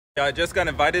Yeah, I just got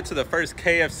invited to the First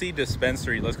Kfc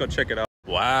Dispensary. Let's go check it out.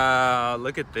 Wow,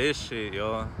 look at this shit,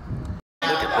 y'all. Look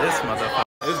at this motherfucker.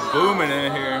 It's booming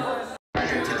in here.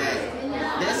 Today,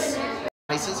 this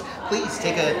places. Please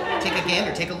take a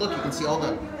gander, take a look. You can see all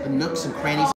the nooks and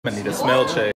crannies. I need a smell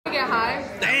check. Get high.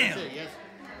 Damn.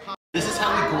 This is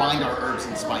how we grind our herbs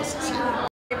and spices here.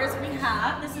 Flavors we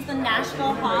have. This is the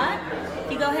Nashville Hot.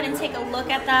 If you go ahead and take a look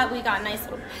at that, we got nice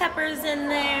little peppers in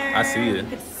there. I see it. You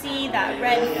can see that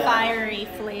red fiery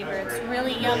flavor. It's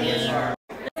really yummy.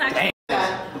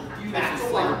 Beautiful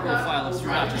flavor profile of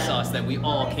sriracha sauce that we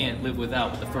all can't live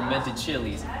without, with the fermented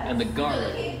chilies and the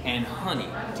garlic and honey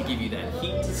to give you that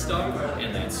heat to start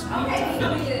and that sweet to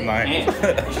finish. Nice.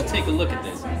 And you should take a look at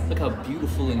this. Look how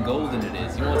beautiful and golden it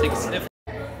is. You want to take a sniff?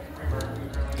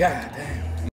 God damn.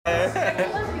 We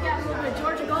got a little bit of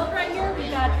Georgia Gold right here. We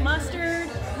got mustard,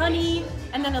 honey,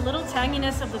 and then a little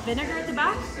tanginess of the vinegar at the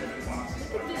back.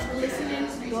 Look at this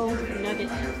glistening gold nugget.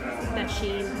 That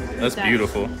sheen. That's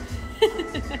beautiful.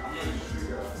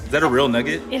 Is that a real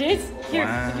nugget? It is. Here,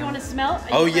 Wow. if you want to smell.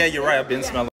 Oh yeah, you're right. I've been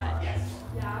smelling.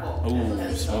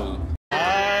 Ooh, smooth.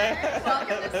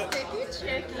 Welcome to Sticky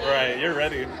Chicken. Right, you're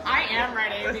ready. I am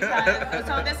ready because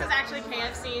so this is actually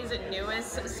KFC's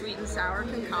newest sweet and sour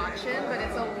concoction, but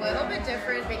it's a little bit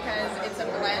different because it's a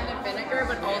blend of vinegar,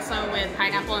 but also with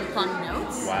pineapple and plum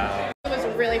notes. Wow. It was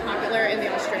really popular in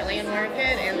the Australian market,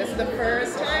 and this is the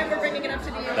first time we're bringing it up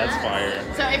to the US. That's fire.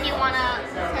 So if you want to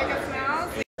take a smell,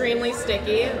 it's extremely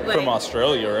sticky. Like, From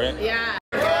Australia, right? yeah.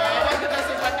 This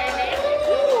is what they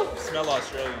make. Smell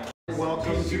Australian.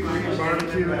 Welcome to Korean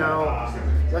barbecue. Now,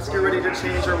 let's get ready to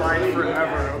change your life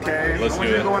forever, okay? Let's I want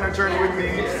do you to it. go on a journey with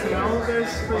me. Smell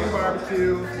this Korean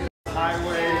barbecue,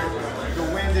 highway, the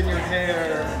wind in your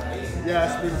hair.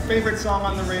 Yes, the favorite song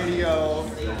on the radio.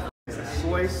 It's a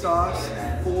soy sauce,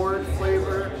 forward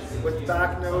flavor with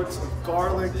back notes of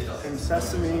garlic and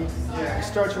sesame. You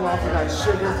start you off with that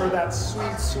sugar for that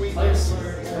sweetness,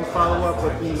 and follow up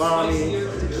with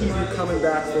umami to keep you coming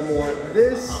back for more.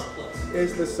 This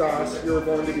is the sauce you're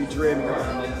going to be dreaming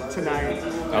of tonight.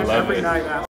 I love every it. night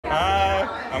after.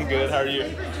 Hi, I'm good. How are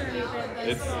you?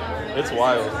 It's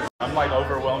wild. I'm like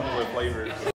overwhelmed with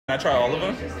flavors. Can I try all of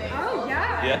them? Oh,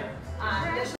 yeah. Yeah.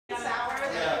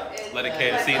 Let it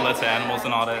KFC, let's animals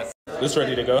and all that. This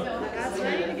ready to go? That's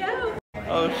ready to go.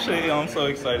 Oh shit, I'm so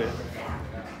excited.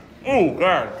 Oh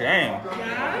god damn.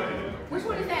 Which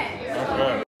one is that?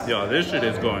 Okay. Yo, this shit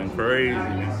is going crazy.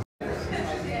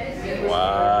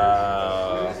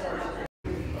 Wow.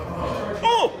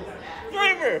 Oh,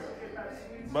 flavor.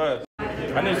 But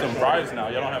I need some fries now.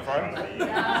 Y'all don't have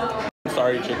fries?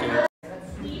 Sorry, chicken.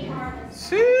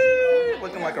 See,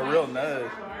 looking like a real nug.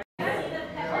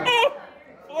 Oh,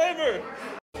 flavor.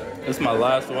 This is my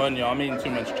last one, y'all. I'm eating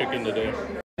too much chicken today.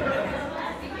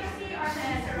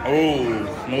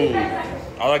 Oh, smooth.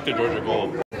 I like the Georgia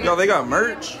Gold. Yo, they got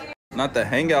merch. Not the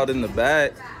hangout in the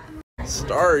back.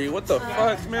 Starry, what the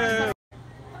fuck, man?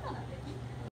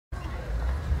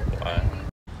 What?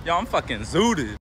 Yo, I'm fucking zooted.